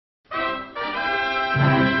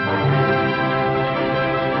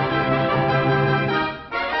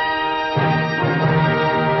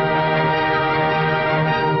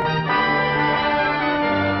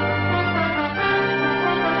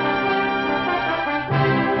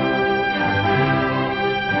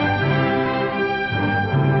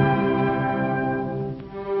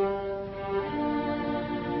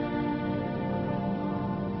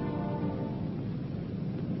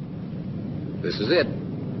is it.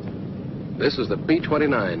 This is the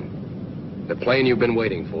B-29, the plane you've been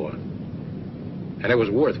waiting for. And it was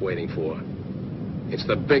worth waiting for. It's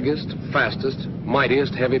the biggest, fastest,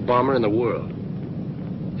 mightiest heavy bomber in the world.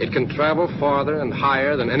 It can travel farther and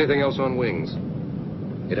higher than anything else on wings.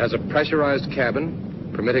 It has a pressurized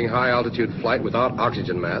cabin, permitting high-altitude flight without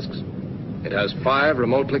oxygen masks. It has 5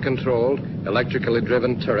 remotely controlled, electrically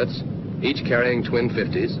driven turrets, each carrying twin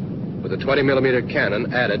 50s, with a 20-millimeter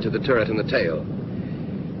cannon added to the turret in the tail.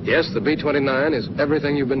 Yes, the B-29 is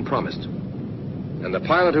everything you've been promised. And the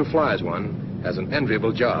pilot who flies one has an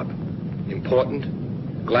enviable job.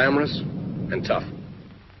 Important, glamorous, and tough.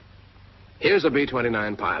 Here's a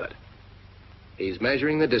B-29 pilot. He's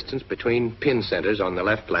measuring the distance between pin centers on the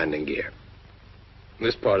left landing gear.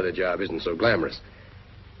 This part of the job isn't so glamorous.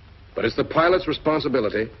 But it's the pilot's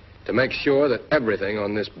responsibility to make sure that everything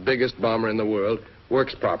on this biggest bomber in the world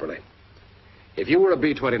works properly. If you were a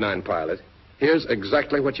B-29 pilot, here's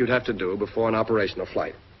exactly what you'd have to do before an operational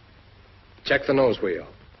flight. Check the nose wheel.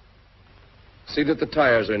 See that the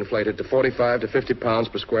tires are inflated to 45 to 50 pounds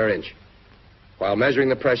per square inch. While measuring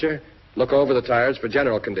the pressure, look over the tires for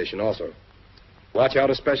general condition also. Watch out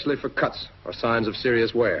especially for cuts or signs of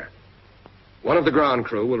serious wear. One of the ground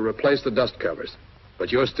crew will replace the dust covers,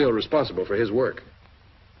 but you're still responsible for his work.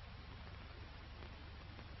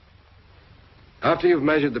 After you've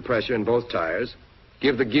measured the pressure in both tires,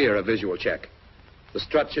 give the gear a visual check. The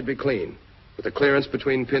strut should be clean, with a clearance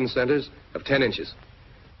between pin centers of 10 inches.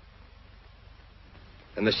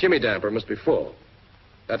 And the shimmy damper must be full.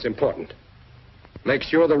 That's important. Make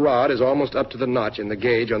sure the rod is almost up to the notch in the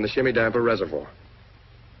gauge on the shimmy damper reservoir.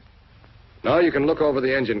 Now you can look over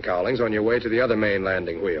the engine cowlings on your way to the other main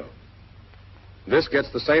landing wheel. This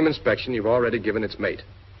gets the same inspection you've already given its mate.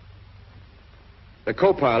 The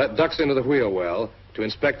co-pilot ducks into the wheel well to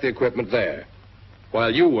inspect the equipment there,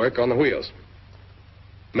 while you work on the wheels.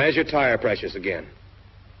 Measure tire pressures again.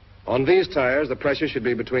 On these tires, the pressure should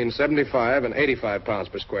be between 75 and 85 pounds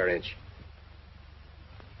per square inch.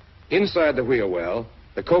 Inside the wheel well,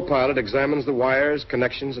 the co-pilot examines the wires,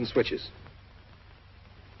 connections, and switches.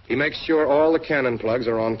 He makes sure all the cannon plugs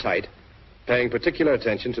are on tight, paying particular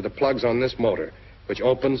attention to the plugs on this motor, which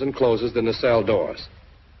opens and closes the nacelle doors,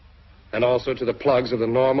 and also to the plugs of the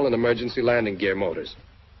normal and emergency landing gear motors.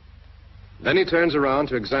 Then he turns around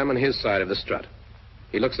to examine his side of the strut.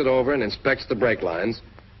 He looks it over and inspects the brake lines,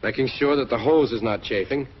 making sure that the hose is not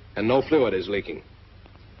chafing and no fluid is leaking.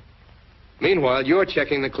 Meanwhile, you're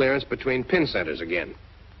checking the clearance between pin centers again.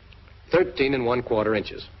 13 1/4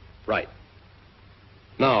 inches. Right.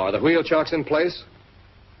 Now, are the wheel chocks in place?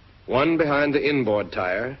 One behind the inboard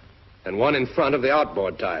tire and one in front of the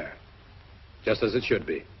outboard tire, just as it should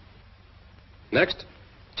be. Next,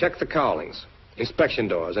 check the cowlings, inspection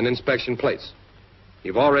doors, and inspection plates.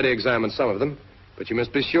 You've already examined some of them, but you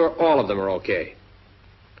must be sure all of them are okay.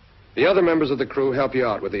 The other members of the crew help you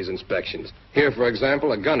out with these inspections. Here, for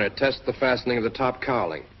example, a gunner tests the fastening of the top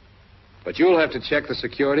cowling. But you'll have to check the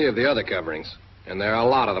security of the other coverings, and there are a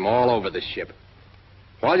lot of them all over this ship.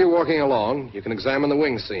 While you're walking along, you can examine the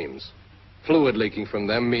wing seams. Fluid leaking from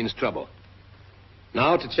them means trouble.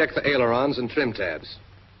 Now to check the ailerons and trim tabs.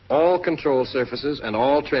 All control surfaces and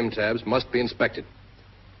all trim tabs must be inspected.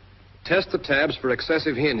 Test the tabs for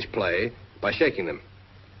excessive hinge play by shaking them,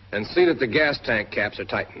 and see that the gas tank caps are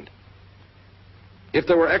tightened. If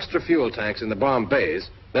there were extra fuel tanks in the bomb bays,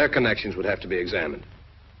 their connections would have to be examined.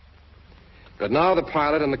 But now the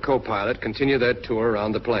pilot and the co-pilot continue their tour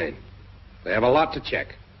around the plane. They have a lot to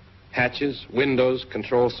check. Hatches, windows,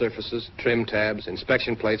 control surfaces, trim tabs,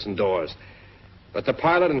 inspection plates, and doors. But the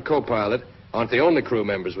pilot and co-pilot aren't the only crew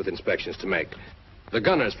members with inspections to make. The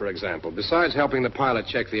gunners, for example, besides helping the pilot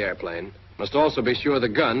check the airplane, must also be sure the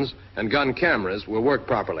guns and gun cameras will work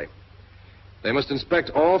properly. They must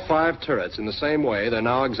inspect all 5 turrets in the same way they're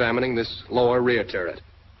now examining this lower rear turret.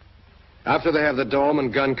 After they have the dome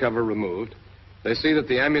and gun cover removed, they see that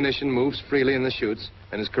the ammunition moves freely in the chutes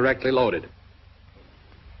and is correctly loaded.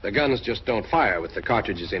 The guns just don't fire with the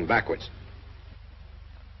cartridges in backwards.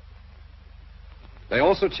 They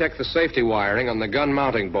also check the safety wiring on the gun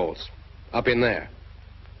mounting bolts, up in there.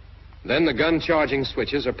 Then the gun charging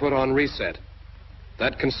switches are put on reset.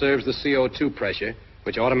 That conserves the CO2 pressure,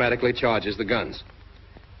 which automatically charges the guns.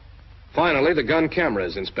 Finally, the gun camera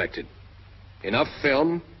is inspected. Enough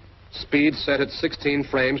film, speed set at 16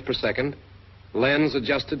 frames per second, lens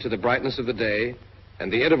adjusted to the brightness of the day,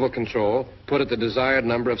 and the interval control put at the desired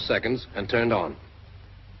number of seconds and turned on.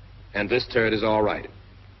 And this turret is all right.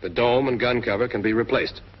 The dome and gun cover can be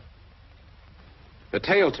replaced. The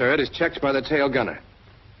tail turret is checked by the tail gunner.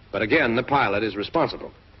 But again, the pilot is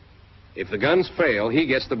responsible. If the guns fail, he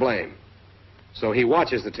gets the blame. so he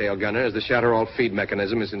watches the tail gunner as the shutter-all feed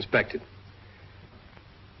mechanism is inspected.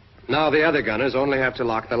 Now the other gunners only have to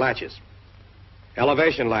lock the latches.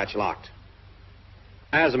 Elevation latch locked.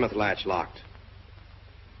 Azimuth latch locked.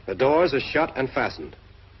 The doors are shut and fastened,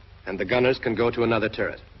 and the gunners can go to another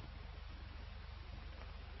turret.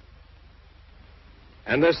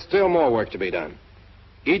 And there's still more work to be done.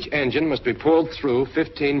 Each engine must be pulled through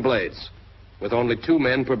 15 blades, with only 2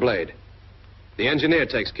 men per blade. The engineer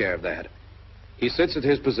takes care of that. He sits at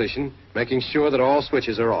his position, making sure that all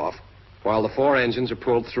switches are off, while the 4 engines are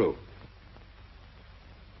pulled through.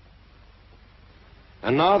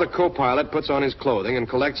 And now the co-pilot puts on his clothing and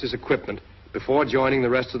collects his equipment before joining the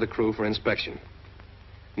rest of the crew for inspection.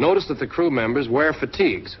 Notice that the crew members wear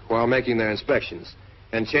fatigues while making their inspections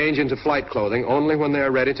and change into flight clothing only when they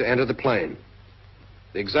are ready to enter the plane.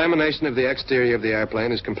 The examination of the exterior of the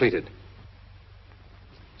airplane is completed,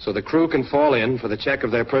 so the crew can fall in for the check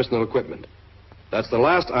of their personal equipment. That's the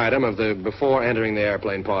last item of the before entering the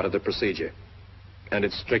airplane part of the procedure. And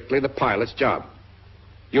it's strictly the pilot's job.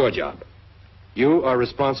 Your job. You are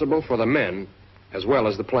responsible for the men as well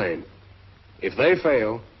as the plane. If they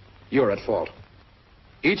fail, you're at fault.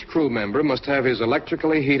 Each crew member must have his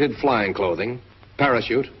electrically heated flying clothing,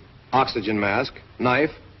 parachute, oxygen mask,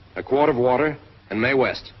 knife, a quart of water, and Mae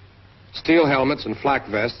West. Steel helmets and flak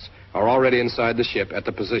vests are already inside the ship at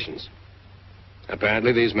the positions.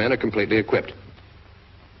 Apparently, these men are completely equipped.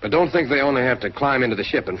 But don't think they only have to climb into the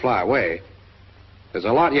ship and fly away. There's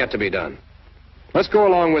a lot yet to be done. Let's go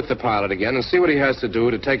along with the pilot again and see what he has to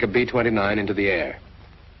do to take a B-29 into the air.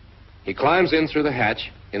 He climbs in through the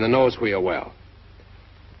hatch in the nose wheel well.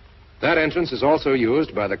 That entrance is also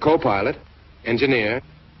used by the co-pilot, engineer,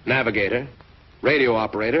 navigator, radio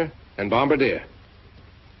operator, and bombardier.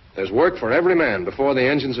 There's work for every man before the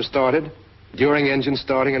engines are started, during engine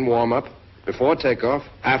starting and warm-up, before takeoff,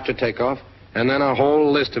 after takeoff, and then a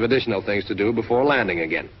whole list of additional things to do before landing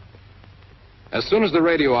again. As soon as the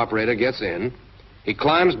radio operator gets in, he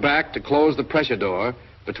climbs back to close the pressure door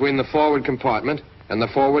between the forward compartment and the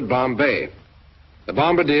forward bomb bay. The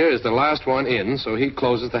bombardier is the last one in, so he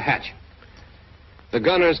closes the hatch. The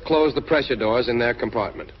gunners close the pressure doors in their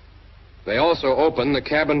compartment. They also open the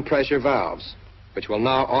cabin pressure valves, which will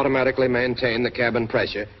now automatically maintain the cabin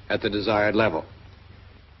pressure at the desired level.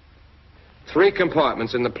 3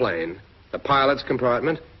 compartments in the plane, the pilot's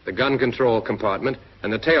compartment, the gun control compartment,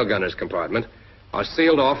 and the tail gunner's compartment, are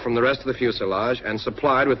sealed off from the rest of the fuselage and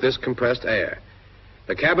supplied with this compressed air.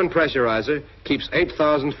 The cabin pressurizer keeps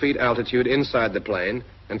 8,000 feet altitude inside the plane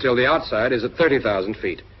until the outside is at 30,000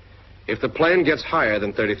 feet. If the plane gets higher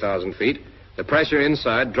than 30,000 feet, the pressure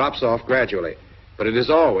inside drops off gradually, but it is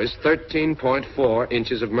always 13.4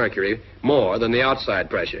 inches of mercury more than the outside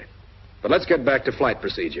pressure. But let's get back to flight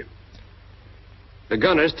procedure. The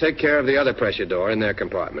gunners take care of the other pressure door in their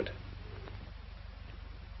compartment.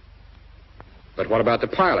 But what about the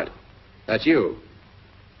pilot? That's you.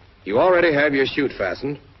 You already have your chute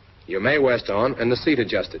fastened, your Mae West on, and the seat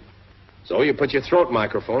adjusted. So you put your throat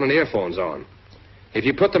microphone and earphones on. If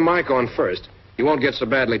you put the mic on first, you won't get so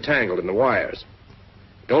badly tangled in the wires.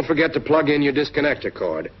 Don't forget to plug in your disconnector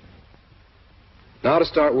cord. Now to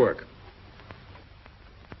start work.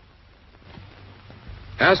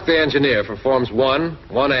 Ask the engineer for Forms 1,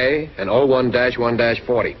 1A, and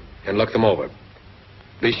 01-1-40, and look them over.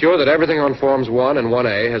 Be sure that everything on Forms 1 and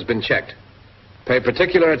 1A has been checked. Pay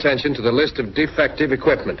particular attention to the list of defective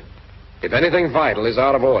equipment. If anything vital is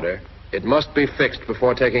out of order, it must be fixed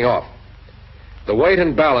before taking off. The weight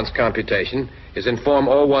and balance computation is in Form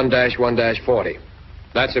 01-1-40.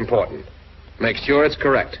 That's important. Make sure it's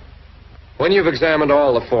correct. When you've examined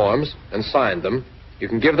all the forms and signed them, you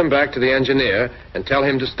can give them back to the engineer and tell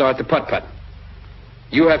him to start the putt-putt.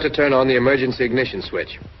 You have to turn on the emergency ignition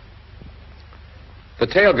switch. The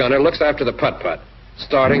tail gunner looks after the putt-putt,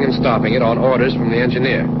 starting and stopping it on orders from the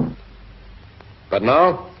engineer. But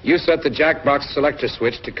now, you set the jackbox selector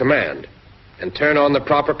switch to command and turn on the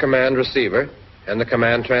proper command receiver and the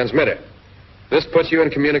command transmitter. This puts you in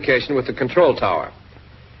communication with the control tower.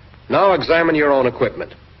 Now examine your own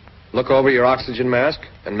equipment. Look over your oxygen mask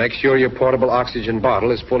and make sure your portable oxygen bottle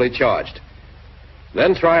is fully charged.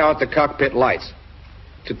 Then try out the cockpit lights.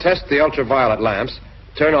 To test the ultraviolet lamps,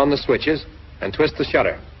 turn on the switches and twist the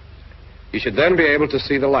shutter. You should then be able to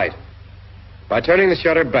see the light. By turning the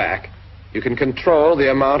shutter back, you can control the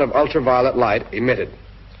amount of ultraviolet light emitted.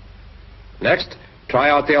 Next, try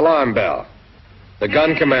out the alarm bell. The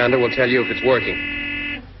gun commander will tell you if it's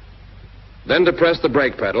working. Then depress the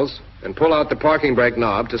brake pedals and pull out the parking brake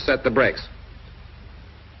knob to set the brakes.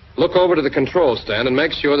 Look over to the control stand and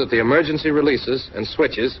make sure that the emergency releases and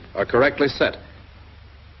switches are correctly set.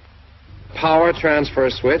 power transfer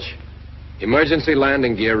switch, emergency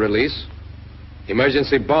landing gear release,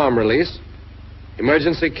 emergency bomb release,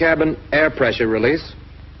 emergency cabin air pressure release,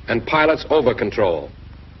 and pilot's over control.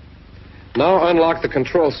 Now unlock the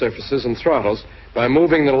control surfaces and throttles by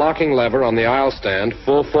moving the locking lever on the aisle stand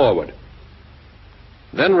full forward.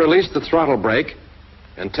 Then release the throttle brake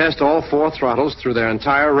and test all 4 throttles through their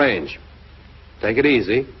entire range. Take it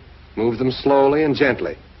easy. Move them slowly and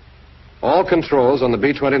gently. All controls on the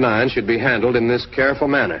B-29 should be handled in this careful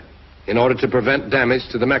manner in order to prevent damage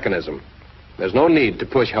to the mechanism. There's no need to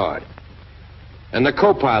push hard. And the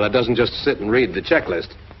co-pilot doesn't just sit and read the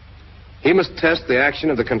checklist. He must test the action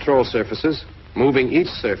of the control surfaces, moving each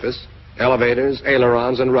surface, elevators,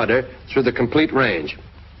 ailerons, and rudder, through the complete range.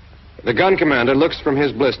 The gun commander looks from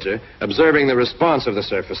his blister, observing the response of the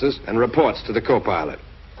surfaces, and reports to the co-pilot.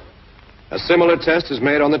 A similar test is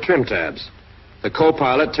made on the trim tabs. The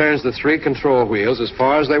co-pilot turns the 3 control wheels as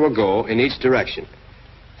far as they will go in each direction.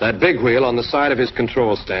 That big wheel on the side of his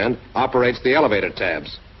control stand operates the elevator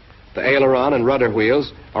tabs. The aileron and rudder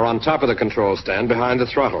wheels are on top of the control stand behind the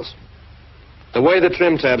throttles. The way the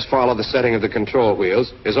trim tabs follow the setting of the control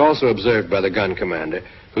wheels is also observed by the gun commander,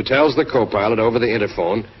 who tells the co-pilot over the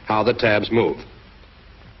interphone how the tabs move.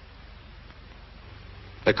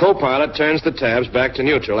 The co-pilot turns the tabs back to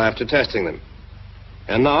neutral after testing them.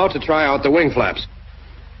 And now to try out the wing flaps.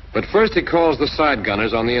 But first he calls the side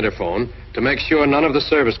gunners on the interphone to make sure none of the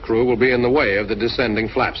service crew will be in the way of the descending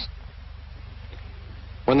flaps.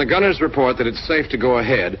 When the gunners report that it's safe to go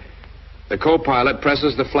ahead, the co-pilot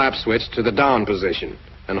presses the flap switch to the down position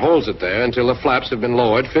and holds it there until the flaps have been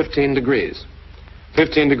lowered 15 degrees.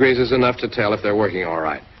 15 degrees is enough to tell if they're working all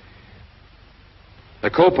right. The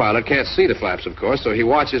co-pilot can't see the flaps, of course, so he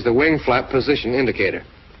watches the wing flap position indicator.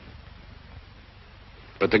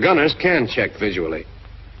 But the gunners can check visually.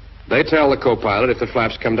 They tell the co-pilot if the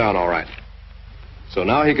flaps come down all right. So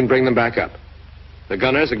now he can bring them back up. The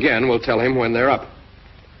gunners, again, will tell him when they're up.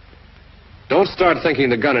 Don't start thinking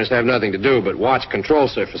the gunners have nothing to do but watch control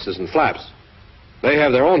surfaces and flaps. They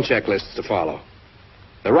have their own checklists to follow.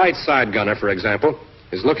 The right side gunner, for example,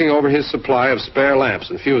 is looking over his supply of spare lamps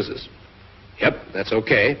and fuses. Yep, that's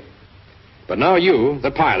okay. But now you,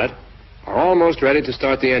 the pilot, are almost ready to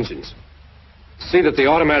start the engines. See that the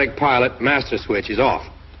automatic pilot master switch is off.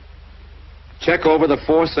 Check over the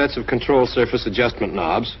 4 sets of control surface adjustment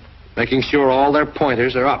knobs, making sure all their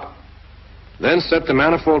pointers are up. Then set the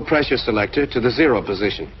manifold pressure selector to the 0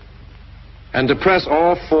 position. And depress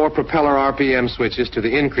all 4 propeller RPM switches to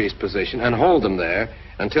the increased position and hold them there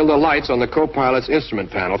until the lights on the co-pilot's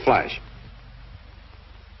instrument panel flash.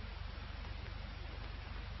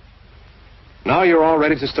 Now you're all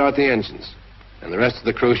ready to start the engines, and the rest of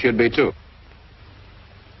the crew should be too.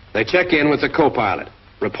 They check in with the co-pilot,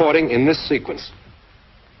 reporting in this sequence.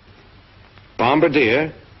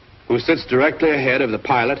 Bombardier, who sits directly ahead of the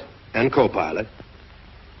pilot and co-pilot.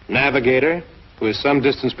 Navigator, who is some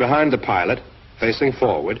distance behind the pilot, facing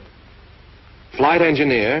forward. Flight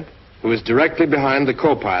engineer, who is directly behind the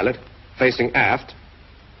co-pilot, facing aft.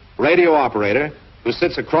 Radio operator, who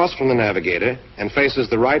sits across from the navigator and faces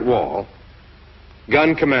the right wall.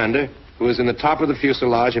 Gun commander, who is in the top of the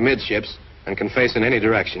fuselage amidships and can face in any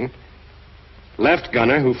direction. Left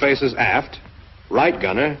gunner, who faces aft. Right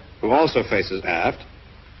gunner, who also faces aft.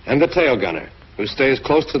 And the tail gunner, who stays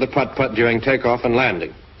close to the putt-putt during takeoff and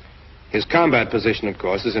landing. His combat position, of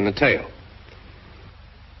course, is in the tail.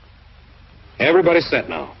 Everybody's set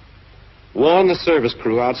now. Warn the service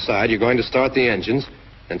crew outside you're going to start the engines,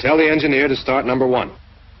 and tell the engineer to start number 1.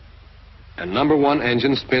 And number 1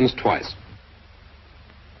 engine spins twice.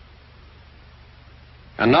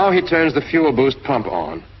 And now he turns the fuel boost pump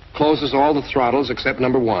on, closes all the throttles except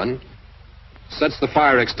number 1, sets the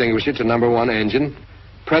fire extinguisher to number 1 engine,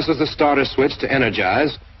 presses the starter switch to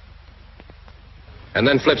energize, and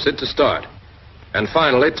then flips it to start. And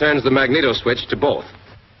finally turns the magneto switch to both.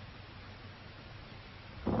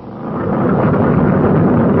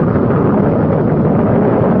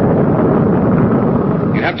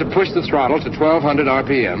 You have to push the throttle to 1200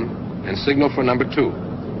 RPM and signal for number 2.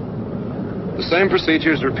 The same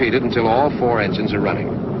procedure is repeated until all 4 engines are running.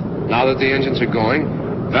 Now that the engines are going,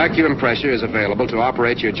 vacuum pressure is available to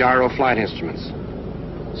operate your gyro flight instruments.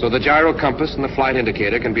 So the gyro compass and the flight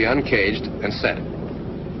indicator can be uncaged and set.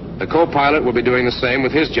 The co-pilot will be doing the same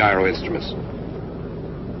with his gyro instruments.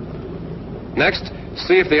 Next,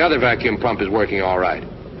 see if the other vacuum pump is working all right.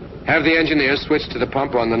 Have the engineer switch to the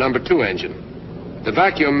pump on the number 2 engine. The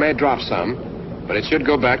vacuum may drop some, but it should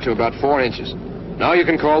go back to about 4 inches. Now you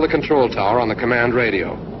can call the control tower on the command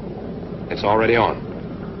radio. It's already on.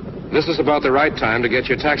 This is about the right time to get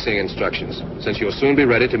your taxiing instructions, since you'll soon be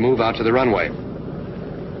ready to move out to the runway.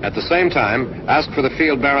 At the same time, ask for the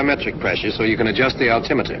field barometric pressure so you can adjust the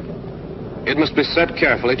altimeter. It must be set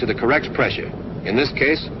carefully to the correct pressure. In this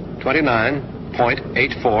case,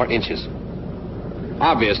 29.84 inches.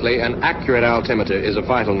 Obviously, an accurate altimeter is a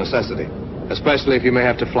vital necessity, especially if you may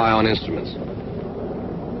have to fly on instruments.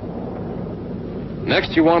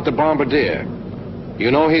 Next, you want the bombardier. You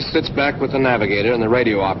know he sits back with the navigator and the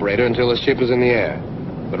radio operator until the ship is in the air.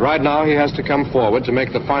 But right now, he has to come forward to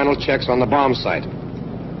make the final checks on the bomb site.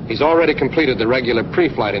 He's already completed the regular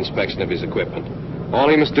pre-flight inspection of his equipment. All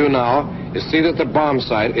he must do now is see that the bomb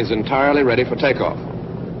site is entirely ready for takeoff.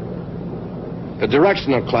 The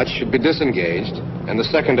directional clutch should be disengaged and the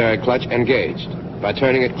secondary clutch engaged by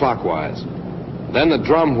turning it clockwise. Then the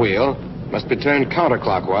drum wheel must be turned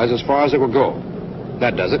counterclockwise as far as it will go.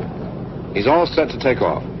 That does it. He's all set to take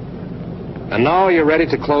off. And now you're ready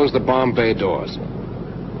to close the bomb bay doors.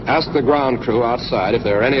 Ask the ground crew outside if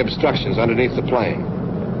there are any obstructions underneath the plane.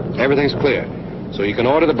 Everything's clear, so you can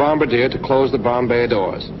order the bombardier to close the bomb bay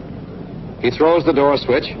doors. He throws the door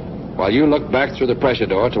switch while you look back through the pressure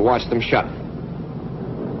door to watch them shut.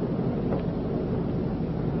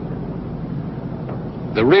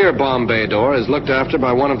 The rear bomb bay door is looked after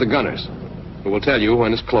by one of the gunners, who will tell you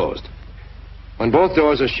when it's closed. When both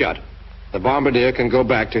doors are shut, the bombardier can go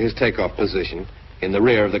back to his takeoff position in the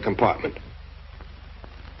rear of the compartment.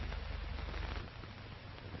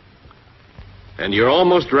 And you're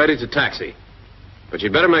almost ready to taxi. But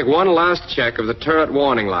you'd better make one last check of the turret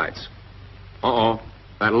warning lights. Uh-oh,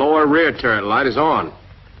 that lower rear turret light is on.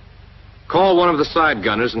 Call one of the side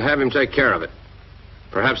gunners and have him take care of it.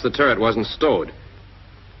 Perhaps the turret wasn't stowed.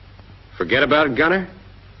 Forget about it, gunner?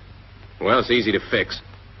 Well, it's easy to fix.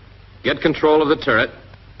 Get control of the turret,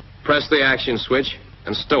 press the action switch,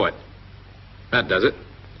 and stow it. That does it.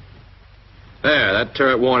 There, that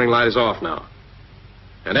turret warning light is off now.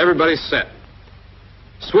 And everybody's set.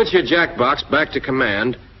 Switch your jack box back to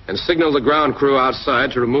command and signal the ground crew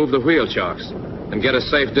outside to remove the wheel chocks and get a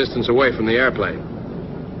safe distance away from the airplane.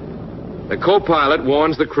 The co-pilot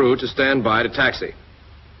warns the crew to stand by to taxi.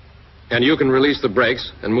 And you can release the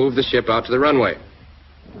brakes and move the ship out to the runway.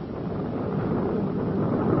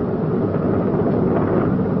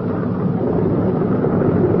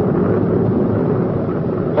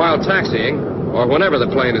 While taxiing, or whenever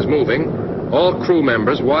the plane is moving, all crew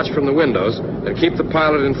members watch from the windows and keep the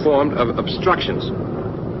pilot informed of obstructions.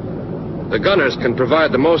 The gunners can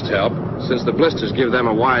provide the most help since the blisters give them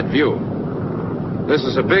a wide view. This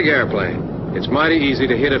is a big airplane. It's mighty easy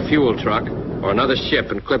to hit a fuel truck or another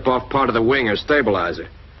ship and clip off part of the wing or stabilizer.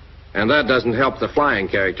 And that doesn't help the flying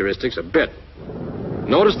characteristics a bit.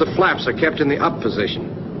 Notice the flaps are kept in the up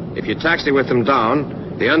position. If you taxi with them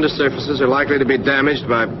down, the undersurfaces are likely to be damaged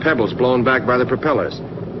by pebbles blown back by the propellers.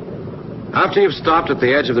 After you've stopped at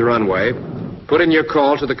the edge of the runway, put in your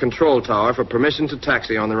call to the control tower for permission to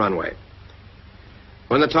taxi on the runway.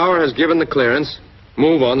 When the tower has given the clearance,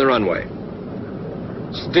 move on the runway.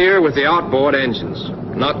 Steer with the outboard engines,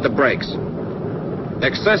 not the brakes.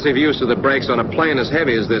 Excessive use of the brakes on a plane as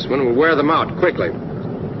heavy as this one will wear them out quickly.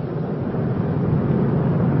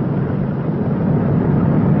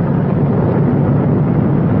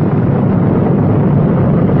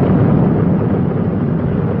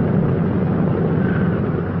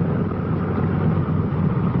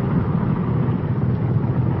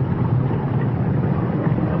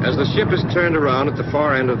 As the ship is turned around at the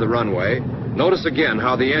far end of the runway, notice again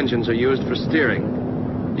how the engines are used for steering.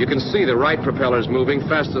 You can see the right propellers moving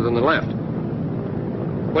faster than the left.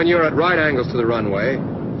 When you're at right angles to the runway,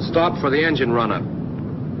 stop for the engine run-up.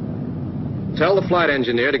 Tell the flight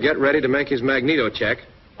engineer to get ready to make his magneto check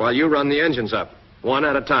while you run the engines up, one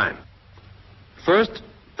at a time. First,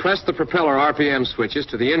 press the propeller RPM switches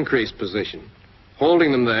to the increase position,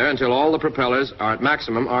 holding them there until all the propellers are at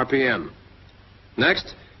maximum RPM.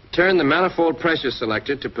 Next, turn the manifold pressure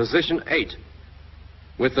selector to position 8.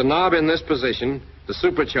 With the knob in this position, the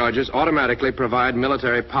superchargers automatically provide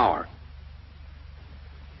military power.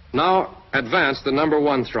 Now, advance the number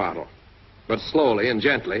 1 throttle, but slowly and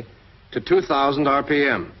gently, to 2,000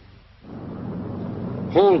 RPM.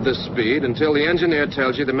 Hold this speed until the engineer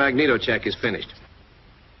tells you the magneto check is finished.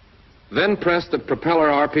 Then press the propeller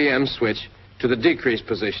RPM switch to the decrease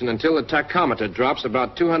position until the tachometer drops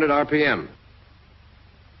about 200 RPM.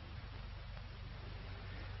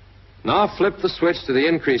 Now flip the switch to the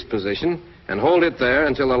increase position and hold it there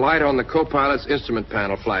until the light on the co-pilot's instrument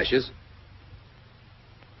panel flashes,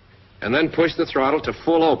 and then push the throttle to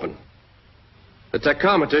full open. The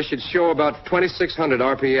tachometer should show about 2,600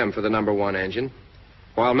 RPM for the number 1 engine,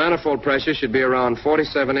 while manifold pressure should be around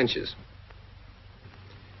 47 inches.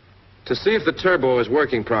 To see if the turbo is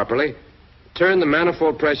working properly, turn the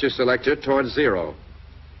manifold pressure selector towards 0.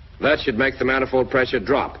 That should make the manifold pressure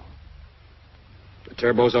drop. The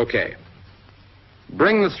turbo's okay.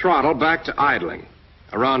 Bring the throttle back to idling,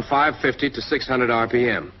 around 550 to 600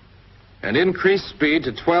 RPM, and increase speed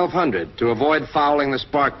to 1200 to avoid fouling the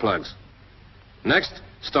spark plugs. Next,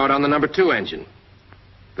 start on the number 2 engine.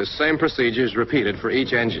 The same procedure is repeated for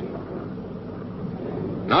each engine.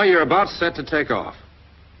 Now you're about set to take off.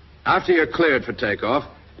 After you're cleared for takeoff,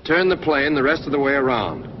 turn the plane the rest of the way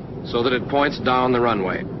around so that it points down the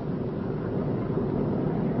runway.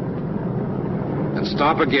 And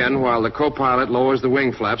stop again while the co-pilot lowers the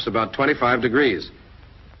wing flaps about 25 degrees.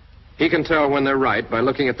 He can tell when they're right by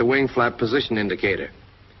looking at the wing flap position indicator.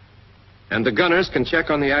 And the gunners can check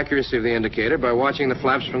on the accuracy of the indicator by watching the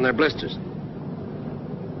flaps from their blisters.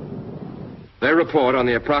 They report on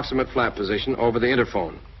the approximate flap position over the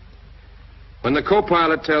interphone. When the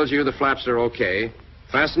co-pilot tells you the flaps are okay,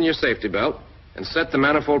 fasten your safety belt and set the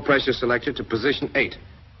manifold pressure selector to position 8.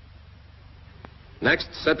 Next,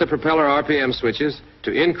 set the propeller RPM switches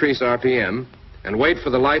to increase RPM and wait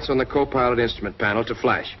for the lights on the co-pilot instrument panel to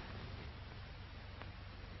flash.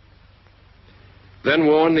 Then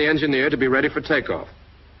warn the engineer to be ready for takeoff.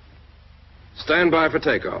 Stand by for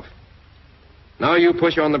takeoff. Now you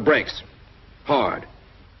push on the brakes, hard,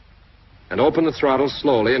 and open the throttle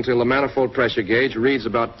slowly until the manifold pressure gauge reads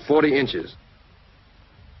about 40 inches.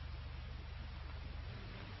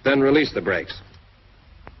 Then release the brakes.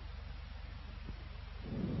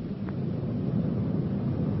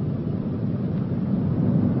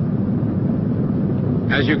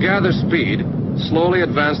 As you gather speed, slowly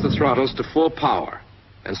advance the throttles to full power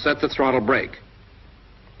and set the throttle brake.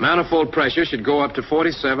 Manifold pressure should go up to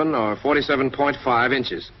 47 or 47.5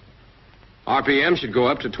 inches. RPM should go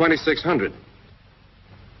up to 2,600.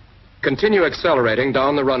 Continue accelerating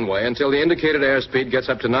down the runway until the indicated airspeed gets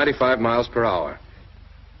up to 95 miles per hour.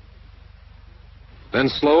 Then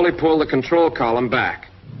slowly pull the control column back,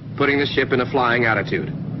 putting the ship in a flying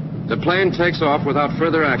attitude. The plane takes off without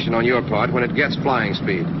further action on your part when it gets flying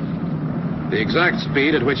speed. The exact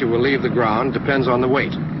speed at which it will leave the ground depends on the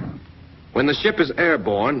weight. When the ship is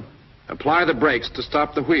airborne, apply the brakes to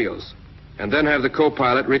stop the wheels, and then have the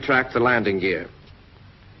co-pilot retract the landing gear.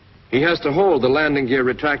 He has to hold the landing gear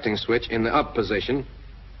retracting switch in the up position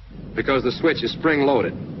because the switch is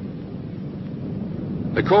spring-loaded.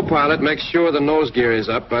 The co-pilot makes sure the nose gear is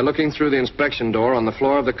up by looking through the inspection door on the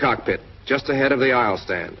floor of the cockpit, just ahead of the aisle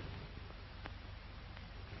stand.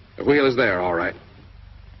 The wheel is there, all right.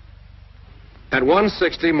 At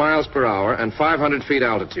 160 miles per hour and 500 feet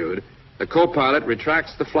altitude, the co-pilot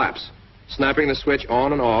retracts the flaps, snapping the switch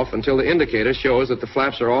on and off until the indicator shows that the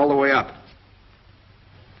flaps are all the way up.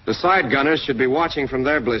 The side gunners should be watching from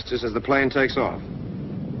their blisters as the plane takes off.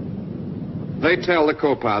 They tell the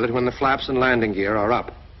co-pilot when the flaps and landing gear are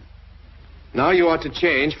up. Now you ought to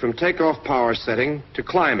change from takeoff power setting to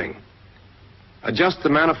climbing. Adjust the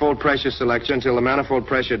manifold pressure selector until the manifold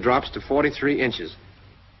pressure drops to 43 inches.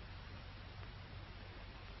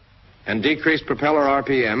 And decrease propeller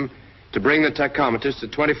RPM to bring the tachometers to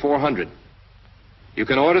 2,400. You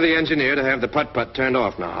can order the engineer to have the putt-putt turned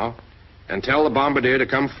off now and tell the bombardier to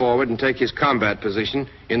come forward and take his combat position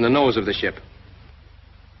in the nose of the ship.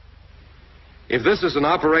 If this is an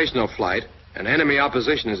operational flight and enemy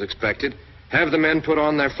opposition is expected, have the men put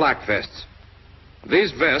on their flak vests.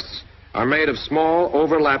 These vests are made of small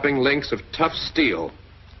overlapping links of tough steel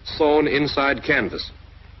sewn inside canvas.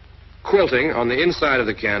 Quilting on the inside of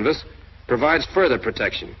the canvas provides further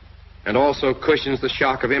protection and also cushions the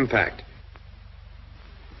shock of impact.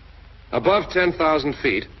 Above 10,000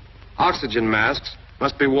 feet, oxygen masks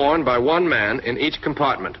must be worn by one man in each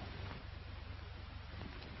compartment.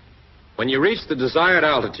 When you reach the desired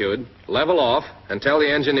altitude, level off and tell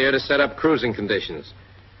the engineer to set up cruising conditions.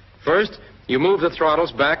 First, you move the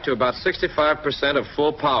throttles back to about 65% of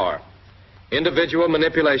full power. Individual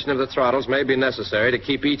manipulation of the throttles may be necessary to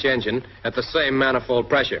keep each engine at the same manifold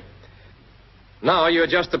pressure. Now you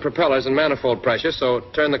adjust the propellers and manifold pressure, so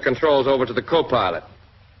turn the controls over to the co-pilot.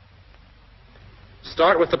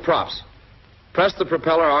 Start with the props. Press the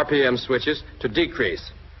propeller RPM switches to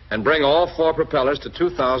decrease and bring all 4 propellers to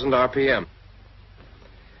 2,000 RPM.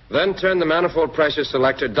 Then turn the manifold pressure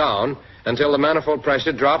selector down until the manifold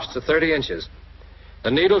pressure drops to 30 inches.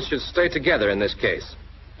 The needles should stay together in this case.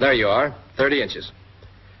 There you are, 30 inches.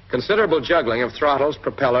 Considerable juggling of throttles,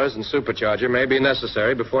 propellers, and supercharger may be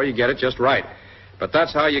necessary before you get it just right. But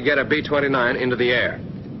that's how you get a B-29 into the air.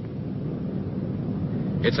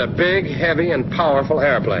 It's a big, heavy, and powerful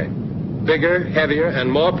airplane. bigger, heavier,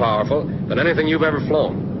 and more powerful than anything you've ever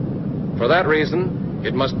flown. For that reason,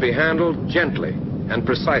 it must be handled gently and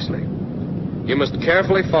precisely. You must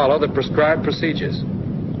carefully follow the prescribed procedures.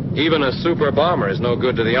 Even a super bomber is no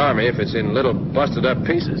good to the Army if it's in little busted-up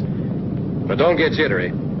pieces. But don't get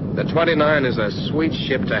jittery. The 29 is a sweet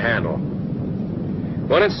ship to handle.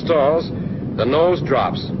 When it stalls, the nose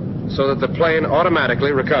drops so that the plane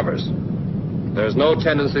automatically recovers. There's no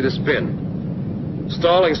tendency to spin.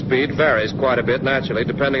 Stalling speed varies quite a bit naturally,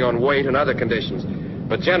 depending on weight and other conditions.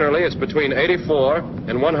 But generally, it's between 84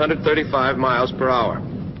 and 135 miles per hour.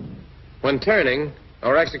 When turning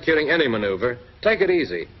or executing any maneuver, take it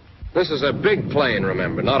easy. This is a big plane,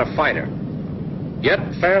 remember, not a fighter. Yet,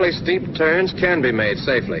 fairly steep turns can be made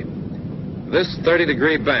safely. This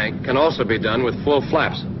 30-degree bank can also be done with full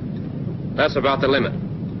flaps. That's about the limit.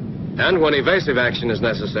 And when evasive action is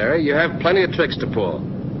necessary, you have plenty of tricks to pull.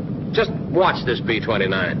 Just watch this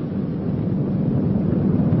B-29.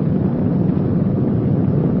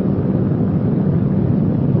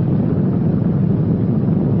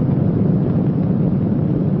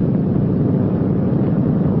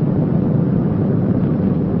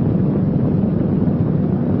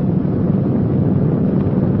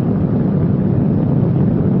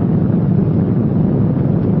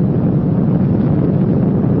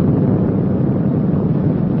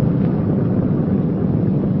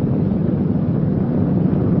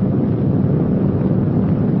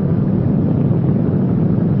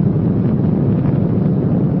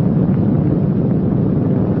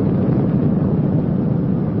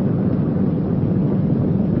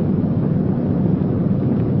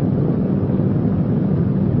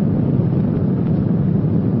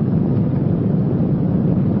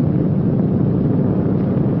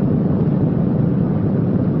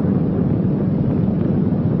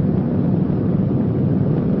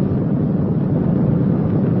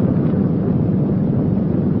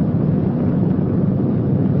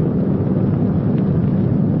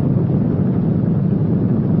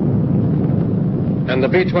 And the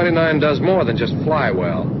B-29 does more than just fly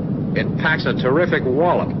well. It packs a terrific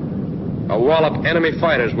wallop. A wallop enemy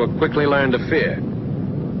fighters will quickly learn to fear.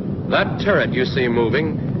 That turret you see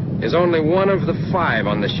moving is only one of the 5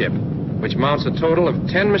 on the ship, which mounts a total of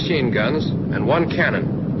 10 machine guns and 1 cannon.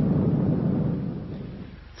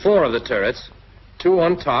 4 of the turrets, 2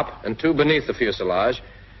 on top and 2 beneath the fuselage,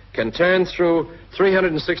 can turn through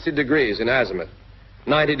 360 degrees in azimuth,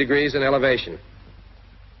 90 degrees in elevation.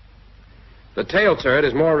 The tail turret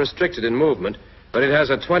is more restricted in movement, but it has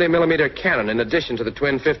a 20-millimeter cannon in addition to the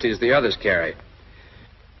twin 50s the others carry.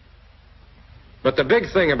 But the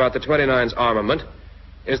big thing about the 29's armament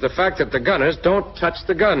is the fact that the gunners don't touch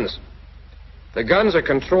the guns. The guns are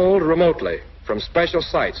controlled remotely from special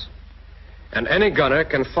sights, and any gunner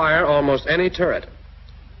can fire almost any turret.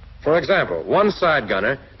 For example, one side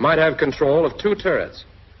gunner might have control of 2 turrets,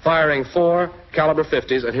 firing 4 caliber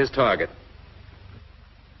 50s at his target.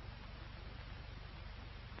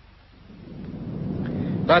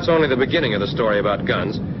 That's only the beginning of the story about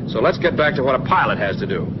guns, so let's get back to what a pilot has to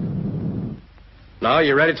do. Now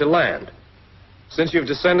you're ready to land. Since you've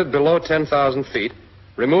descended below 10,000 feet,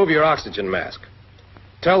 remove your oxygen mask.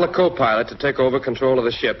 Tell the co-pilot to take over control of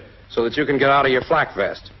the ship so that you can get out of your flak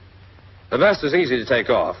vest. The vest is easy to take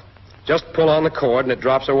off. Just pull on the cord and it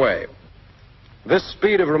drops away. This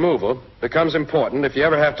speed of removal becomes important if you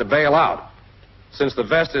ever have to bail out, since the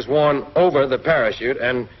vest is worn over the parachute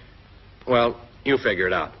and, well, you figure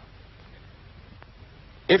it out.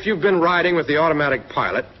 If you've been riding with the automatic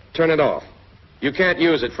pilot, turn it off. You can't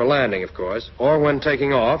use it for landing, of course, or when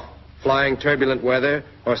taking off, flying turbulent weather,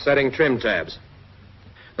 or setting trim tabs.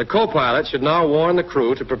 The co-pilot should now warn the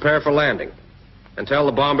crew to prepare for landing and tell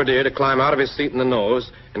the bombardier to climb out of his seat in the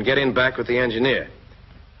nose and get in back with the engineer.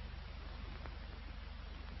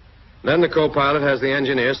 Then the co-pilot has the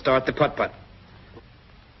engineer start the putt-putt.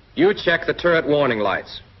 You check the turret warning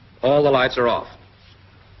lights. All the lights are off.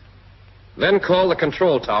 Then call the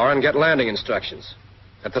control tower and get landing instructions.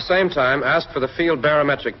 At the same time, ask for the field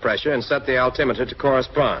barometric pressure and set the altimeter to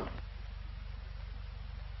correspond.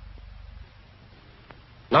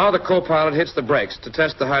 Now the co-pilot hits the brakes to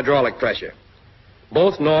test the hydraulic pressure.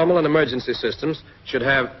 Both normal and emergency systems should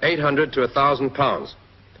have 800 to 1,000 pounds.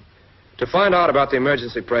 To find out about the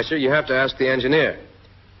emergency pressure, you have to ask the engineer.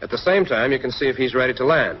 At the same time, you can see if he's ready to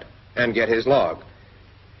land and get his log.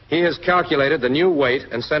 He has calculated the new weight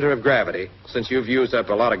and center of gravity, since you've used up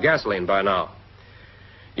a lot of gasoline by now.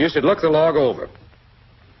 You should look the log over,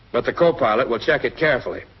 but the co-pilot will check it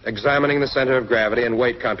carefully, examining the center of gravity and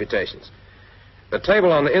weight computations. The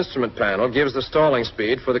table on the instrument panel gives the stalling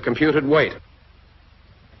speed for the computed weight.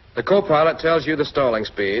 The co-pilot tells you the stalling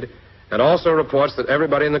speed, and also reports that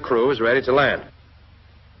everybody in the crew is ready to land.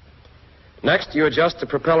 Next, you adjust the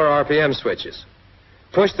propeller RPM switches.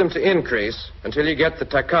 Push them to increase until you get the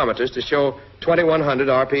tachometers to show 2100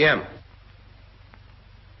 RPM.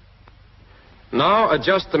 Now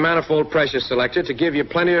adjust the manifold pressure selector to give you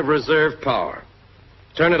plenty of reserve power.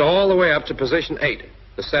 Turn it all the way up to position 8,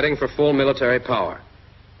 the setting for full military power.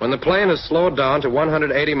 When the plane is slowed down to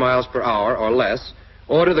 180 miles per hour or less,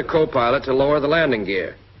 order the co-pilot to lower the landing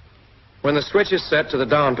gear. When the switch is set to the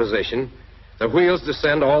down position, the wheels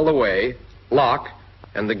descend all the way, lock,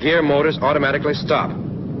 and the gear motors automatically stop.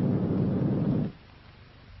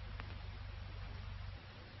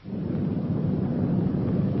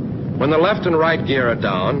 When the left and right gear are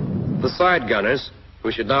down, the side gunners,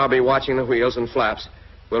 who should now be watching the wheels and flaps,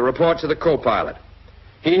 will report to the co-pilot.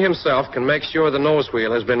 He himself can make sure the nose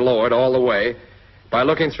wheel has been lowered all the way by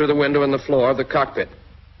looking through the window in the floor of the cockpit.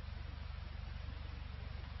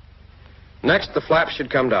 Next, the flaps should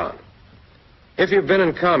come down. If you've been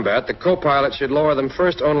in combat, the co-pilot should lower them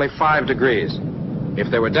first only 5 degrees. If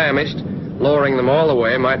they were damaged, lowering them all the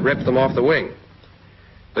way might rip them off the wing.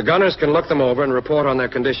 The gunners can look them over and report on their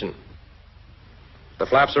condition. The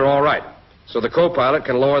flaps are all right, so the co-pilot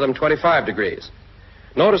can lower them 25 degrees.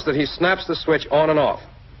 Notice that he snaps the switch on and off.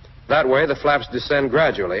 That way, the flaps descend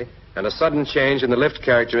gradually, and a sudden change in the lift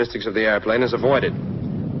characteristics of the airplane is avoided.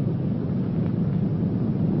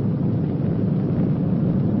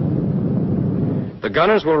 The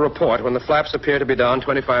gunners will report when the flaps appear to be down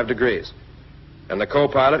 25 degrees, and the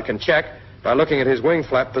co-pilot can check by looking at his wing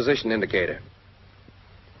flap position indicator.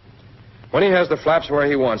 When he has the flaps where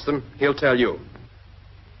he wants them, he'll tell you.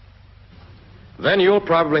 Then you'll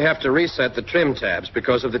probably have to reset the trim tabs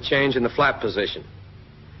because of the change in the flap position.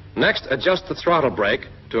 Next, adjust the throttle brake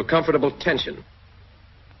to a comfortable tension.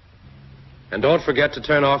 And don't forget to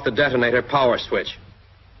turn off the detonator power switch.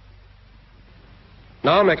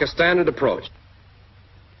 Now make a standard approach,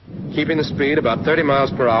 keeping the speed about 30 miles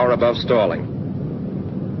per hour above stalling.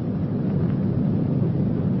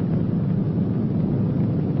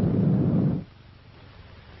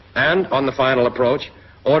 And on the final approach,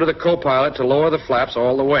 order the co-pilot to lower the flaps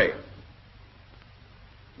all the way.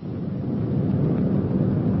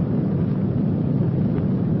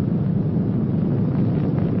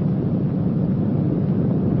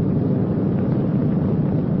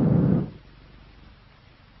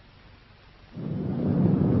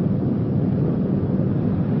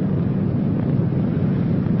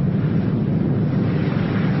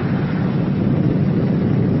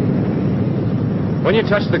 When you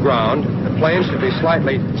touch the ground, the plane should be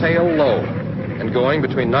slightly tail low and going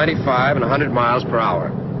between 95 and 100 miles per hour.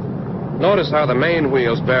 Notice how the main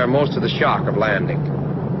wheels bear most of the shock of landing.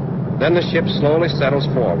 Then the ship slowly settles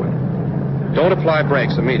forward. Don't apply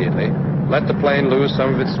brakes immediately. Let the plane lose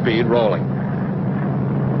some of its speed rolling.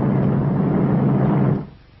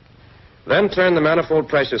 Then turn the manifold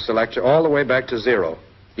pressure selector all the way back to 0.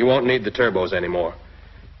 You won't need the turbos anymore.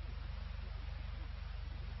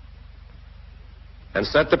 And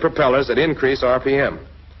set the propellers at increase RPM.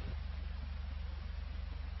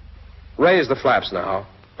 Raise the flaps now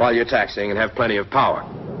while you're taxiing and have plenty of power.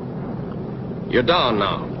 You're down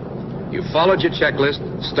now. You've followed your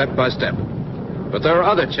checklist step by step. But there are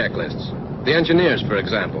other checklists. The engineers, for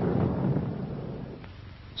example.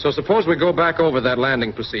 So suppose we go back over that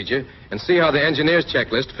landing procedure and see how the engineer's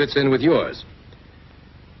checklist fits in with yours.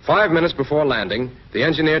 5 minutes before landing, the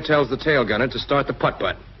engineer tells the tail gunner to start the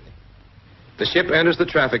putt-putt. The ship enters the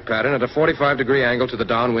traffic pattern at a 45-degree angle to the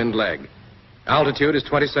downwind leg. Altitude is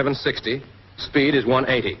 2760. Speed is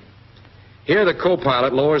 180. Here, the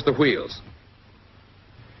co-pilot lowers the wheels.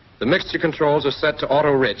 The mixture controls are set to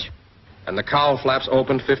auto-rich, and the cowl flaps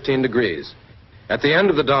open 15 degrees. At the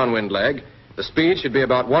end of the downwind leg, the speed should be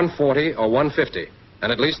about 140 or 150,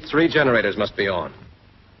 and at least 3 generators must be on.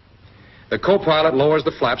 The co-pilot lowers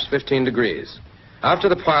the flaps 15 degrees. After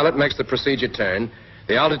the pilot makes the procedure turn,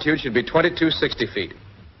 the altitude should be 2260 feet.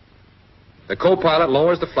 The co-pilot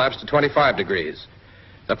lowers the flaps to 25 degrees.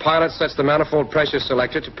 The pilot sets the manifold pressure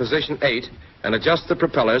selector to position 8 and adjusts the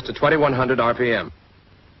propellers to 2100 RPM.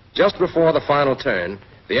 Just before the final turn,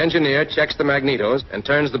 the engineer checks the magnetos and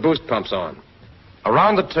turns the boost pumps on.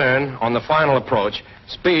 Around the turn, on the final approach,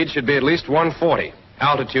 speed should be at least 140,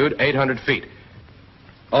 altitude 800 feet.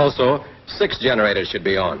 Also, 6 generators should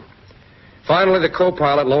be on. Finally, the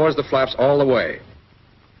co-pilot lowers the flaps all the way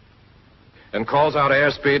and calls out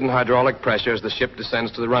airspeed and hydraulic pressure as the ship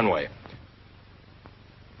descends to the runway.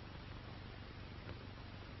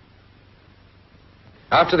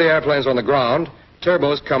 After the airplane's on the ground,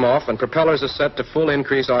 turbos come off and propellers are set to full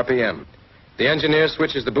increase RPM. The engineer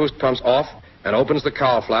switches the boost pumps off and opens the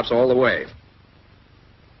cowl flaps all the way.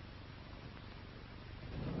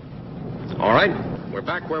 All right, we're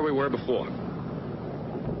back where we were before.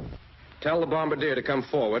 Tell the bombardier to come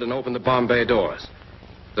forward and open the bomb bay doors.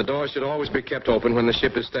 The doors should always be kept open when the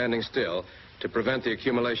ship is standing still to prevent the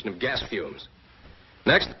accumulation of gas fumes.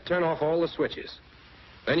 Next, turn off all the switches.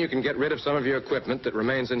 Then you can get rid of some of your equipment that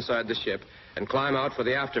remains inside the ship and climb out for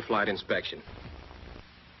the after-flight inspection.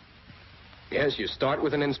 Yes, you start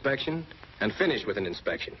with an inspection and finish with an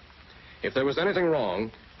inspection. If there was anything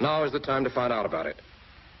wrong, now is the time to find out about it.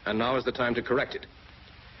 And now is the time to correct it.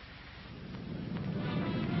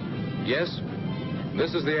 Yes,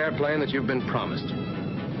 this is the airplane that you've been promised.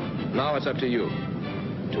 Now it's up to you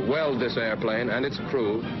to weld this airplane and its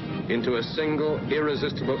crew into a single,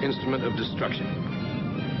 irresistible instrument of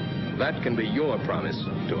destruction. That can be your promise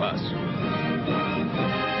to us.